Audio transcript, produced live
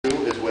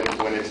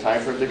it's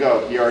time for him to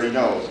go, he already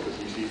knows because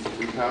he sees the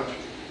food pouch.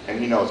 And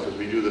he knows because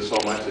we do this so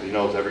much that he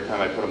knows every time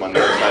I put him on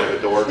the other side of the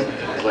door,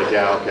 he's like,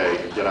 yeah, okay,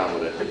 get on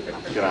with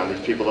it. Get on.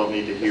 These people don't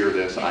need to hear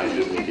this. I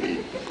just need to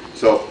eat.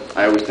 So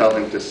I always tell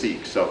him to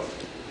seek. So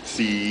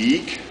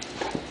seek.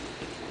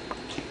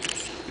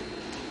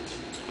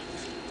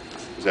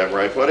 Is that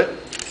where I put it?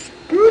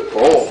 Good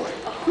boy.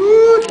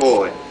 Good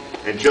boy.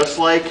 And just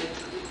like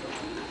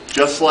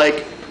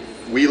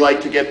we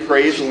like to get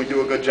praise when we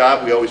do a good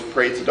job, we always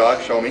praise the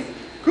dog. Show me.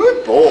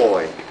 Good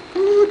boy.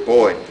 Good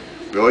boy.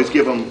 We always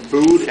give them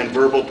food and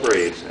verbal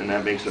praise, and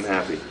that makes them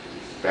happy.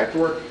 Back to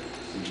work.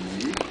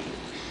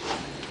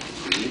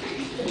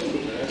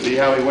 See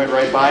how he went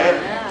right by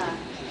it? Yeah.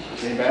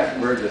 Came back.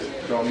 Burgess,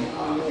 show me.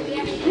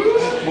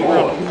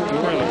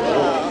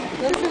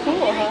 That's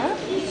cool, huh?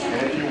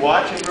 And if you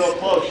watch him real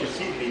close, you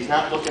see he's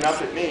not looking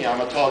up at me. I'm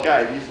a tall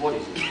guy. He's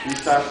looking. He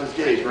stops his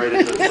gaze right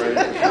at the.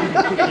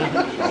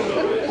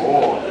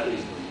 Boy.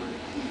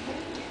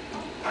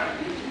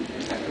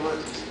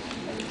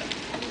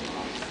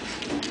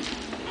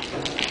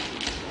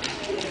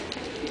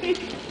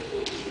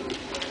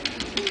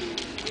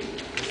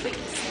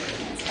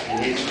 He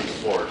needs some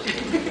floors.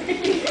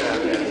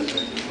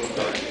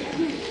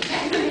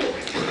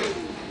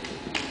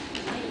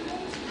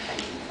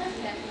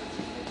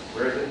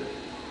 Where is it?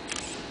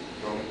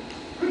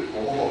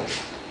 Oh.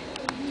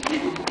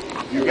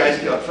 You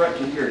guys up front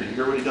can hear. Do you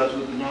hear what he does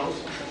with his nose?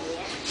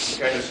 He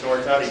kind of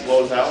snorts out, he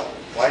blows out.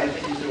 Why do you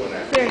think he's doing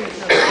that?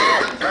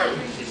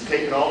 He's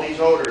taking all these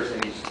odors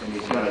and he's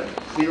going to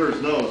clear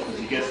his nose because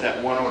he gets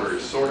that one odor.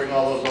 He's sorting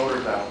all those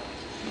odors out.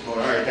 All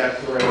right,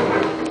 that's the right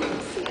odor.